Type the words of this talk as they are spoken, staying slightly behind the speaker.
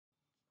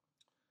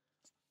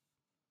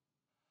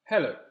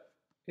Hello.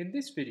 In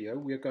this video,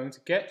 we are going to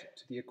get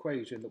to the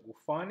equation that will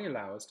finally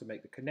allow us to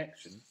make the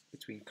connection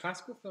between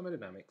classical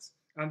thermodynamics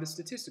and the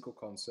statistical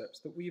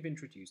concepts that we have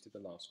introduced in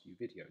the last few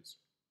videos.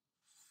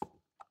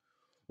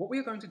 What we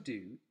are going to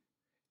do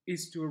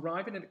is to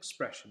arrive at an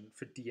expression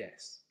for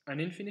ds, an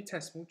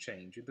infinitesimal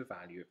change in the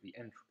value of the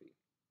entropy.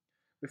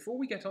 Before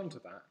we get onto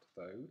that,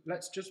 though,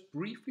 let's just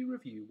briefly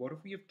review what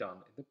we have done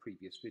in the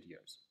previous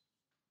videos.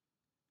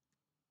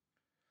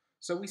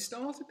 So we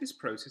started this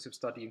process of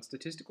studying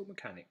statistical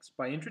mechanics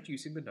by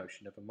introducing the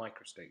notion of a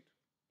microstate.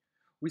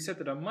 We said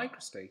that a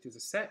microstate is a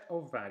set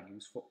of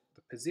values for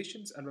the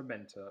positions and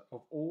momenta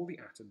of all the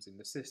atoms in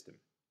the system.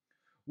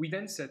 We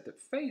then said that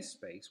phase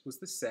space was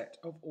the set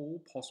of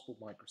all possible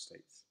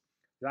microstates.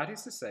 That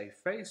is to say,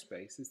 phase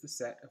space is the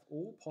set of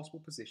all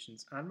possible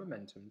positions and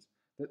momentums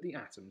that the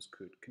atoms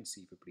could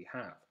conceivably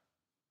have.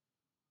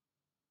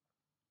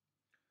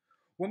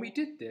 When we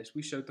did this,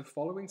 we showed the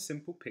following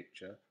simple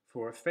picture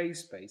for a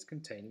phase space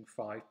containing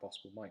 5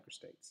 possible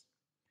microstates,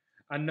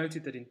 and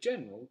noted that in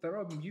general there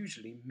are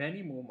usually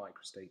many more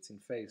microstates in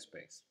phase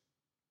space.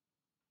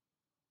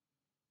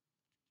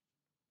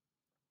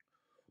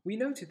 We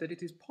noted that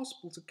it is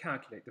possible to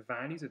calculate the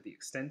values of the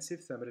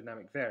extensive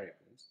thermodynamic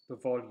variables, the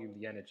volume,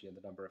 the energy, and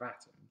the number of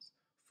atoms,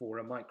 for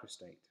a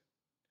microstate.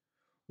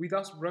 We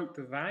thus wrote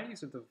the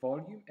values of the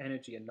volume,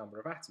 energy, and number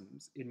of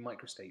atoms in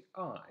microstate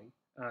I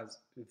as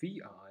Vi,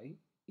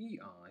 Ei,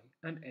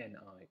 and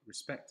Ni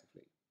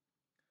respectively.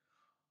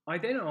 I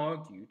then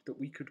argued that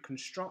we could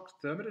construct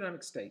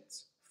thermodynamic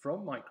states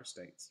from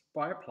microstates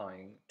by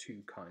applying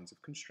two kinds of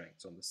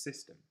constraints on the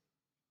system.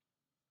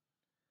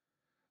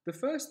 The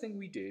first thing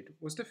we did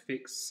was to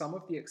fix some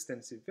of the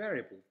extensive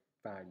variable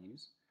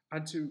values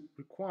and to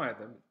require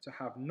them to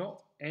have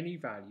not any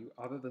value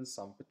other than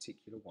some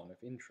particular one of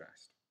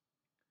interest.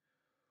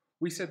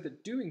 We said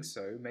that doing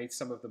so made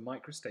some of the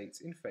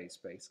microstates in phase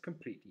space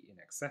completely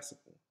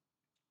inaccessible.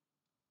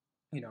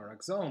 In our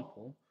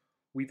example,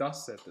 we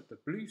thus said that the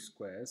blue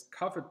squares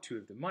covered 2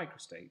 of the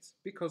microstates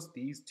because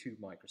these 2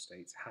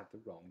 microstates had the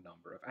wrong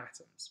number of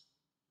atoms.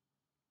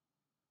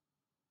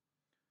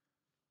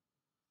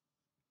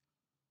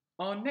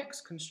 Our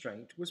next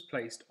constraint was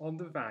placed on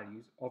the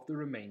values of the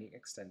remaining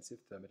extensive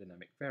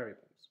thermodynamic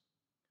variables.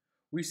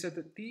 We said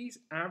that the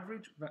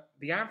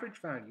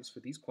average values for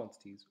these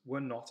quantities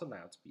were not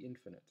allowed to be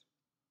infinite.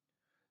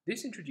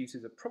 This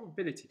introduces a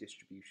probability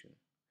distribution.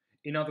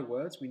 In other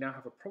words, we now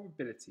have a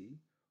probability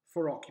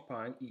for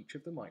occupying each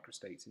of the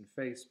microstates in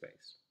phase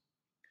space.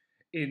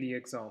 In the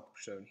example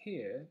shown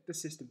here, the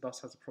system thus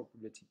has a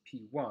probability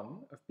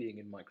P1 of being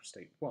in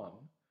microstate 1,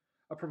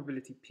 a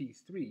probability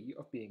P3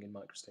 of being in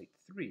microstate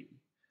 3,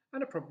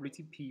 and a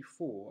probability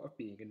P4 of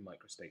being in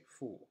microstate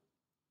 4.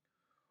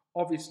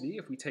 Obviously,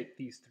 if we take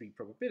these 3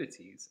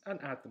 probabilities and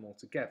add them all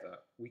together,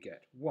 we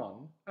get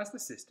 1, as the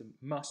system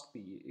must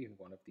be in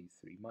one of these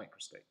 3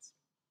 microstates.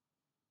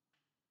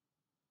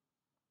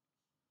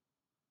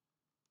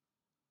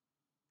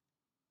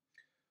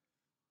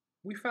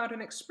 We found an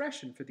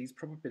expression for these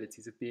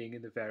probabilities of being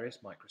in the various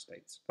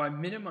microstates by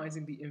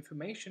minimizing the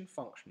information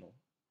functional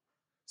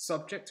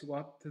subject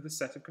to the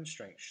set of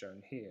constraints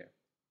shown here.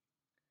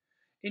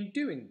 In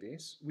doing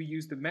this, we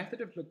use the method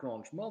of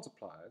Lagrange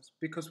multipliers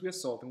because we are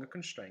solving a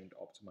constrained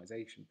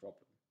optimization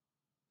problem.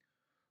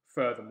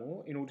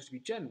 Furthermore, in order to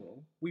be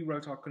general, we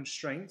wrote our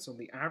constraints on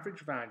the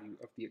average value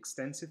of the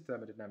extensive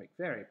thermodynamic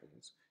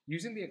variables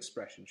using the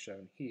expression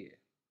shown here.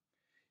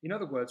 In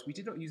other words, we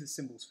did not use the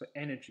symbols for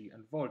energy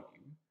and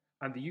volume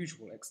and the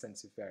usual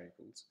extensive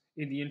variables.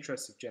 In the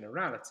interest of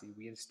generality,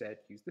 we instead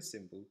used the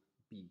symbol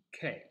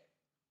Bk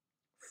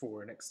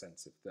for an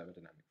extensive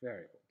thermodynamic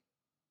variable.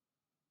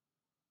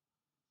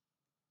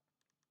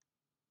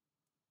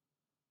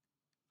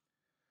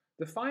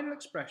 The final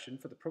expression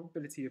for the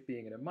probability of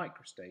being in a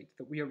microstate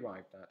that we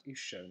arrived at is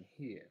shown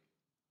here.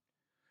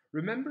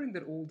 Remembering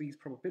that all these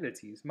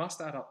probabilities must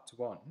add up to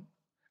 1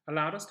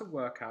 allowed us to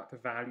work out the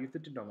value of the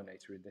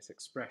denominator in this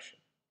expression.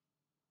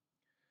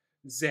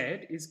 Z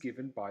is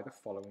given by the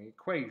following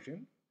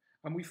equation,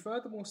 and we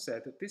furthermore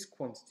said that this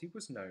quantity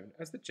was known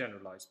as the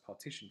generalized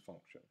partition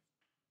function.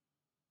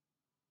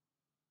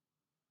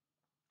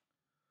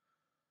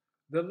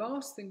 The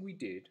last thing we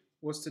did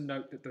was to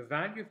note that the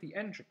value of the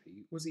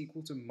entropy was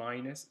equal to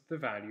minus the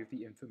value of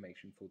the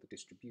information for the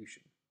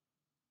distribution.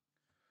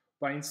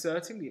 By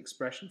inserting the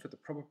expression for the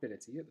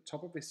probability at the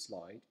top of this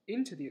slide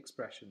into the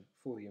expression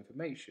for the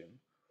information,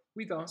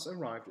 we thus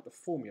arrived at the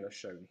formula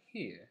shown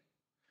here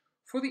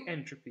for the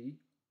entropy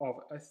of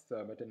a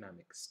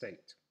thermodynamic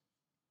state.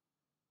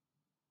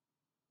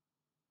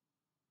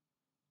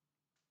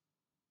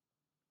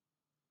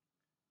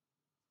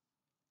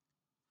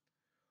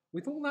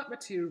 With all that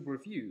material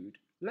reviewed,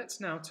 let's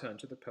now turn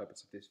to the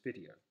purpose of this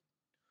video.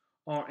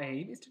 Our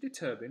aim is to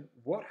determine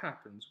what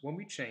happens when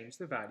we change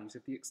the values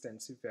of the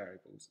extensive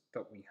variables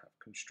that we have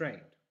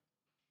constrained.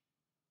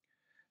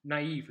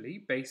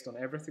 Naively, based on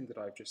everything that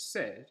I've just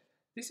said,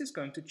 this is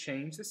going to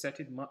change the set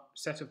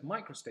of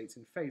microstates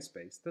in phase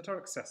space that are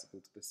accessible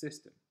to the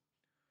system.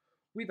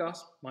 We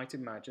thus might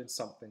imagine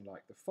something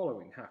like the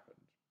following happened.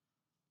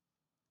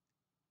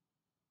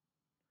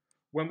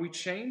 When we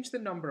change the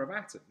number of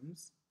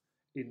atoms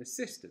in the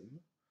system,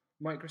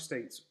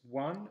 microstates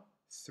 1,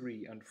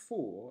 3, and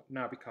 4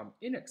 now become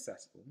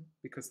inaccessible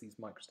because these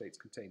microstates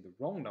contain the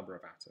wrong number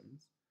of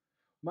atoms.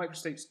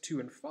 Microstates 2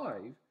 and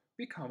 5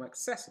 become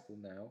accessible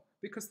now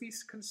because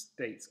these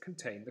states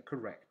contain the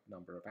correct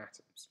number of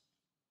atoms.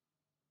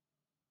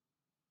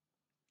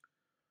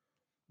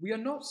 We are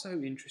not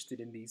so interested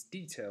in these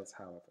details,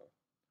 however.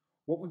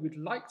 What we would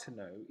like to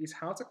know is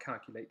how to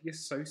calculate the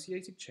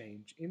associated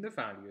change in the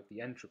value of the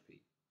entropy.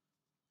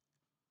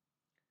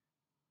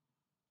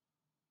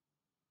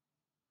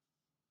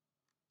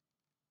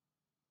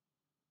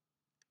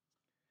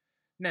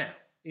 Now,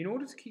 in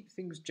order to keep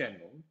things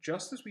general,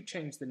 just as we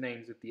changed the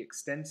names of the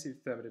extensive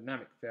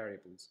thermodynamic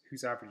variables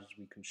whose averages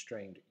we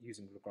constrained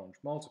using Lagrange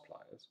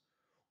multipliers,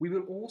 we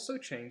will also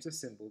change the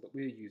symbol that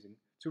we are using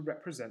to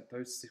represent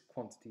those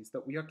quantities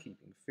that we are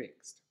keeping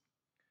fixed.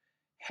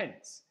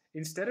 Hence,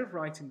 instead of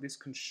writing this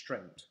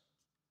constraint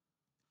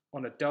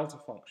on a delta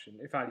function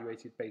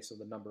evaluated based on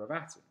the number of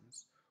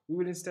atoms, we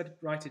will instead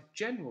write a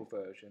general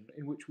version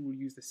in which we will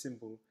use the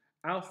symbol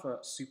alpha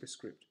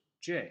superscript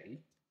j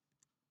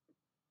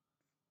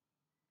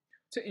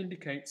to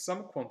indicate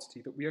some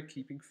quantity that we are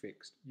keeping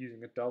fixed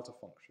using a delta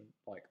function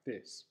like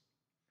this.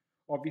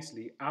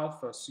 Obviously,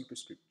 alpha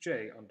superscript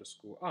j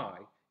underscore I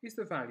is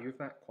the value of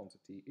that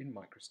quantity in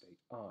microstate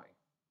I.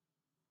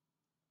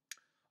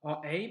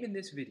 Our aim in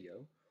this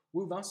video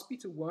will thus be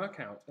to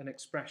work out an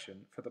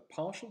expression for the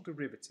partial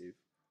derivative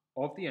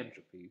of the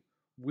entropy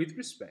with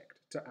respect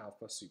to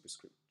alpha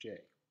superscript j.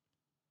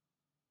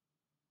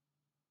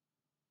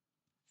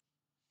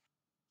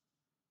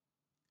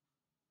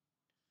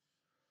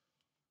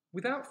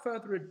 Without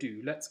further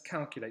ado, let's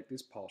calculate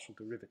this partial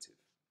derivative.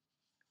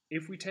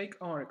 If we take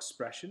our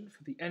expression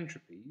for the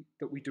entropy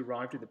that we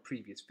derived in the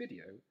previous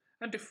video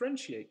and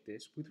differentiate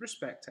this with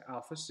respect to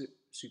alpha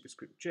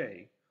superscript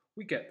j,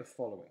 we get the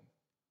following.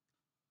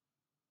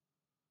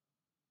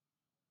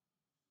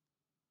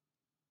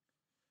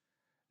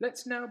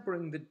 Let's now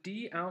bring the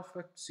d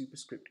alpha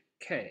superscript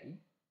j,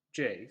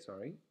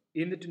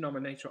 in the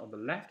denominator on the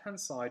left-hand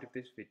side of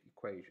this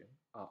equation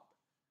up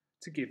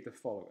to give the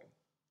following.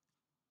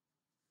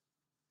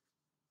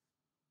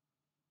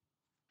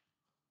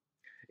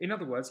 In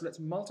other words, let's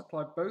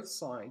multiply both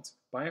sides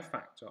by a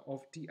factor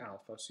of d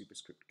alpha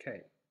superscript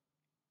k.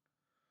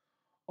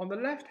 On the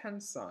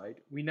left-hand side,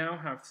 we now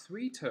have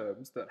three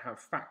terms that have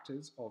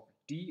factors of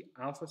d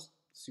alpha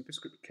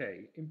superscript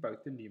k in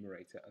both the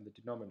numerator and the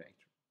denominator.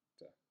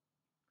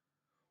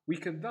 We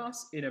can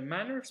thus, in a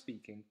manner of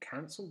speaking,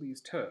 cancel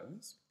these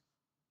terms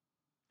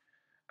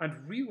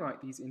and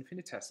rewrite these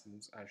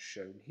infinitesimals as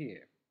shown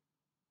here.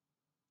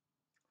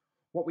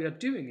 What we are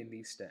doing in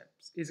these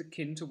steps is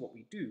akin to what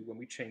we do when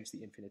we change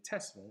the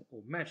infinitesimal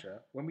or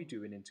measure when we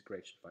do an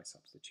integration by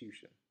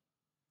substitution.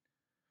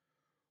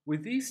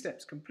 With these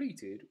steps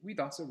completed, we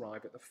thus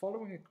arrive at the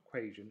following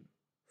equation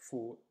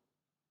for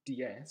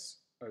ds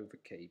over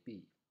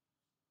kb.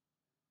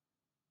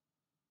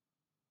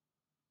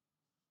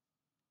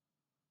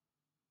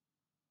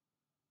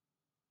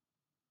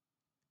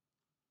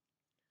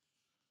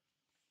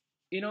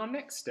 In our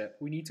next step,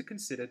 we need to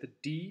consider the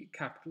d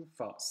capital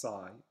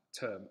psi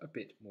term a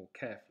bit more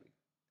carefully.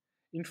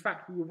 In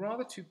fact, we were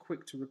rather too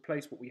quick to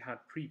replace what we had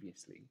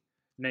previously,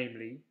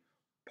 namely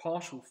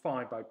partial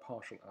phi by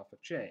partial alpha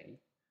j,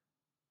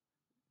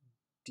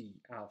 d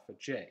alpha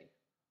j.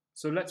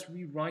 So let's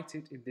rewrite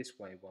it in this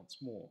way once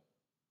more.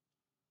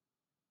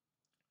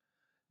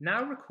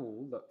 Now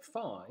recall that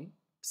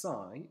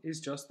psi,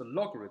 is just the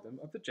logarithm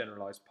of the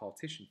generalized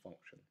partition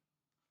function,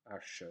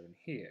 as shown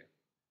here.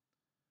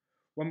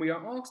 When we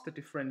are asked to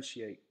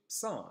differentiate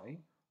psi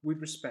with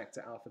respect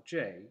to alpha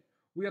j,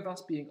 we are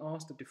thus being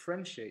asked to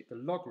differentiate the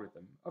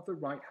logarithm of the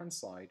right-hand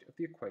side of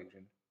the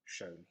equation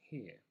shown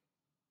here.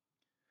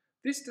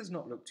 This does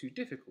not look too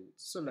difficult,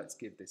 so let's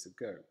give this a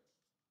go.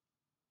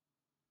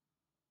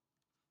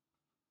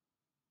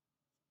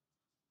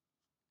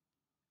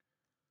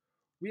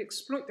 We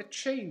exploit the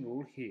chain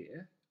rule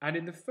here, and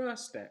in the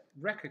first step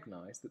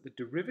recognize that the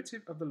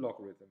derivative of the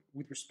logarithm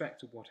with respect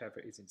to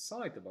whatever is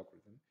inside the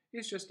logarithm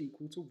is just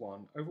equal to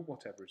 1 over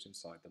whatever is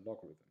inside the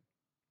logarithm.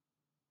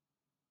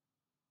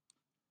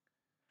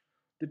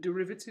 The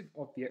derivative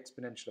of the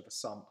exponential of a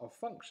sum of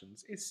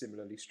functions is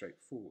similarly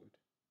straightforward.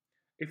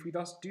 If we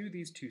thus do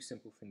these two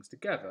simple things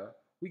together,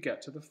 we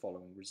get to the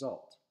following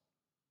result.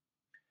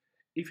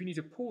 If you need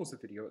to pause the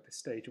video at this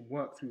stage and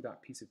work through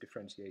that piece of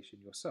differentiation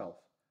yourself,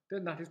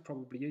 then that is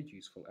probably a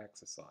useful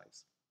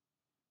exercise.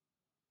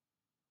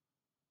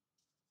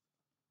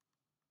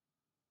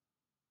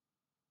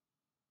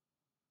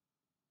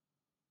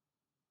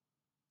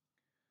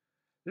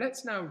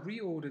 Let's now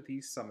reorder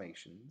these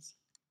summations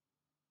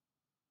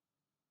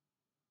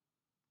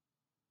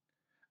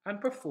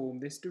and perform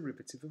this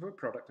derivative of a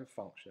product of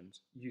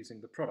functions using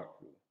the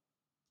product rule.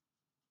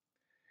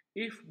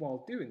 If,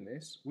 while doing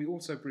this, we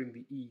also bring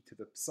the e to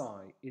the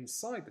psi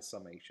inside the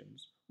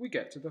summations, we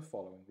get to the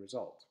following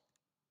result.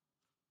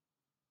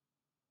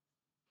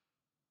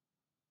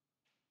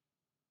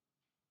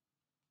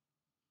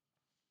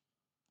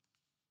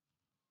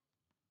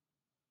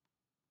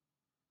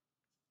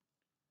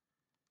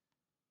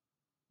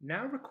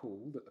 Now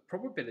recall that the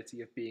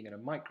probability of being in a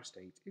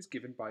microstate is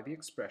given by the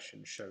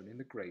expression shown in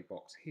the grey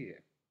box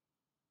here.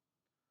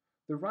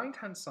 The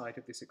right-hand side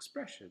of this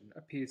expression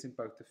appears in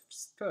both the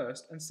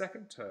first and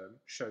second term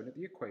shown at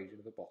the equation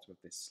at the bottom of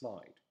this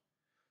slide.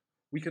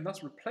 We can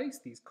thus replace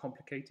these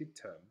complicated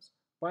terms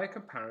by a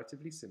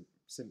comparatively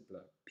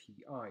simpler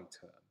pi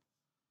term.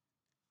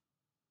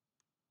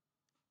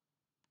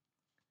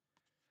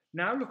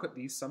 Now look at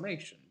these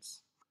summations.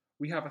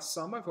 We have a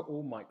sum over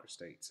all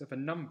microstates of a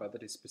number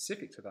that is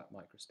specific to that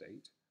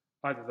microstate,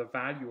 either the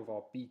value of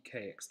our bk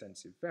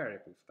extensive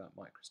variable for that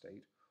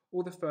microstate,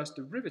 or the first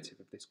derivative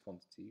of this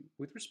quantity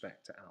with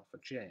respect to alpha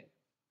j.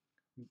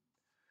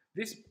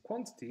 This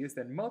quantity is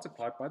then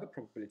multiplied by the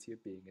probability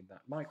of being in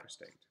that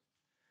microstate.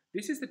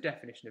 This is the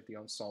definition of the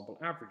ensemble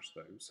average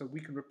though, so we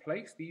can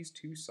replace these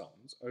two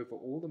sums over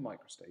all the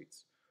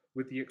microstates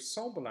with the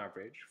ensemble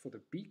average for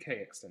the bk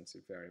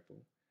extensive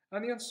variable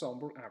and the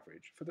ensemble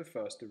average for the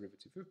first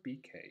derivative of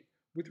bk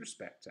with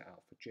respect to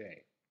alpha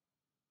j.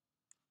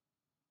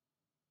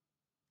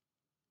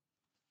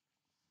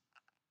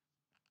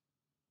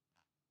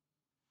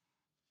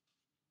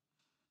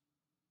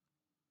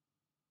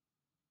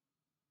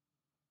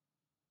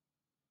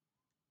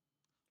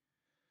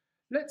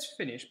 Let's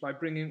finish by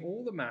bringing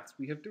all the maths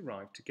we have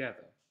derived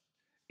together.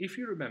 If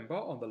you remember,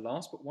 on the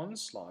last but one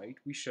slide,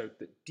 we showed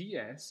that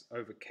ds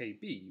over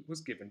kb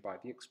was given by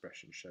the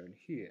expression shown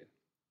here.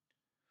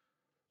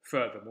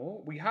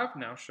 Furthermore, we have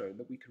now shown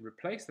that we can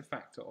replace the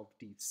factor of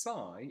d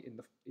psi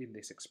in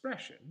this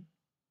expression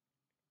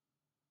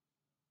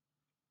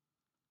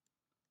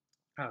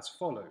as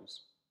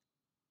follows.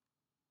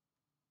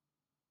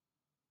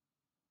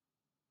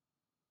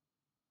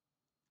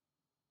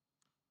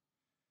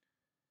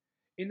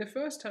 In the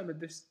first term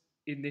of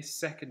in this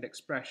second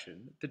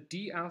expression, the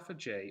d alpha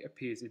j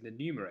appears in the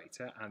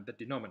numerator and the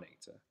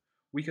denominator.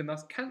 We can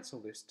thus cancel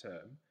this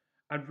term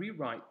and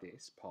rewrite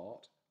this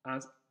part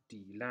as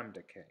d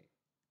lambda k.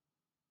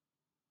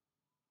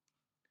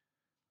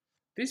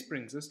 This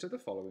brings us to the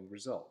following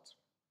result.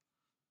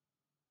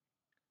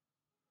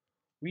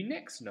 We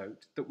next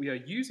note that we are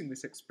using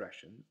this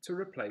expression to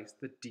replace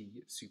the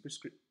d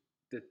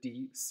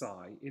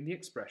psi in the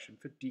expression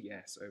for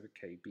ds over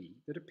kb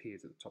that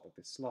appears at the top of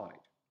this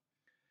slide.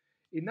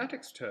 In that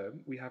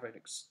expression, we have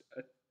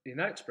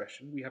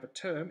a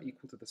term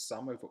equal to the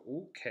sum over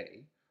all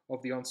k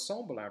of the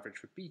ensemble average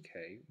for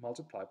bk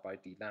multiplied by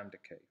d lambda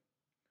k.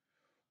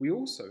 We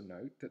also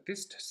note that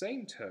this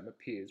same term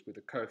appears with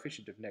a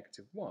coefficient of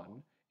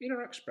 -1 in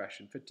our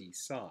expression for d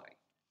psi.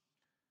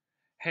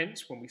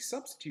 Hence, when we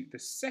substitute the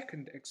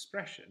second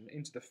expression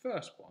into the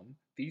first one,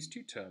 these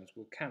two terms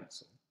will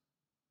cancel.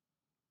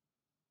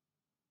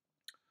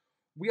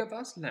 We are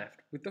thus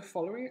left with the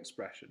following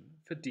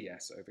expression for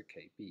ds over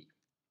kb.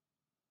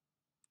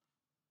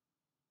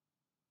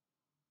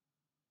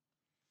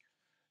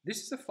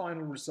 This is the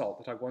final result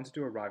that I wanted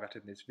to arrive at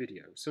in this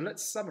video, so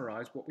let's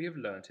summarize what we have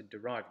learnt in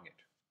deriving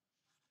it.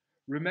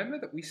 Remember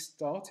that we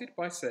started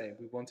by saying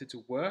we wanted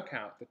to work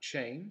out the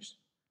change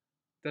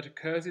that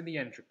occurs in the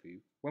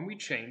entropy when we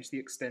change the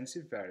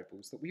extensive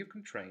variables that we have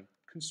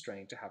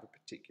constrained to have a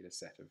particular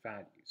set of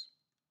values.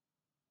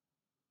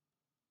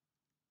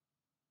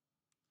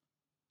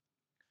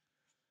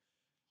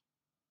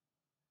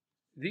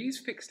 These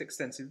fixed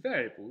extensive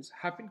variables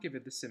have been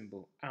given the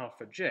symbol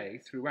alpha j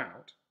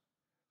throughout,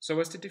 so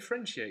as to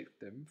differentiate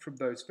them from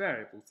those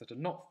variables that are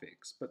not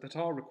fixed but that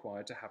are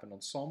required to have an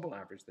ensemble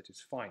average that is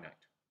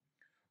finite.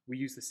 We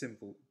use the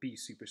symbol b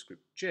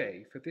superscript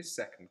j for this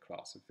second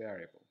class of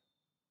variable.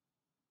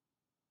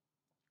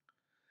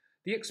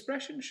 The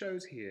expression shown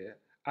here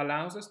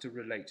allows us to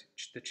relate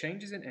the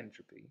changes in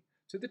entropy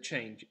to the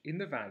change in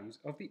the values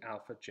of the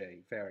alpha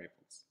j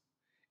variables.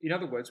 In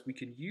other words, we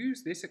can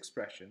use this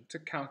expression to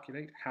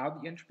calculate how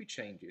the entropy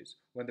changes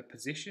when the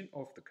position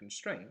of the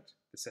constraint,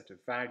 the set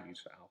of values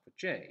for alpha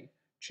j,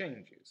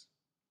 changes.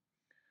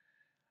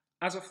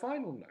 As a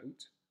final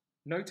note,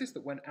 notice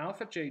that when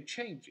alpha j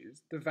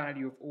changes, the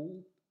value of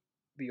all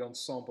the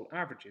ensemble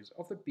averages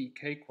of the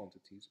bk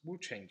quantities will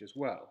change as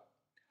well,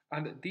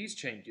 and that these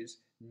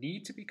changes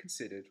need to be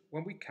considered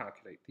when we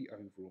calculate the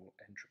overall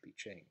entropy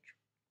change.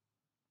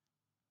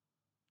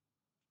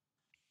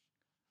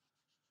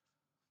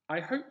 I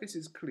hope this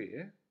is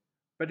clear,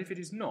 but if it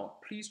is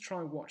not, please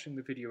try watching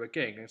the video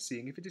again and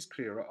seeing if it is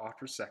clearer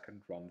after a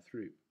second run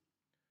through.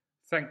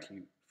 Thank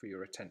you for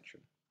your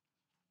attention.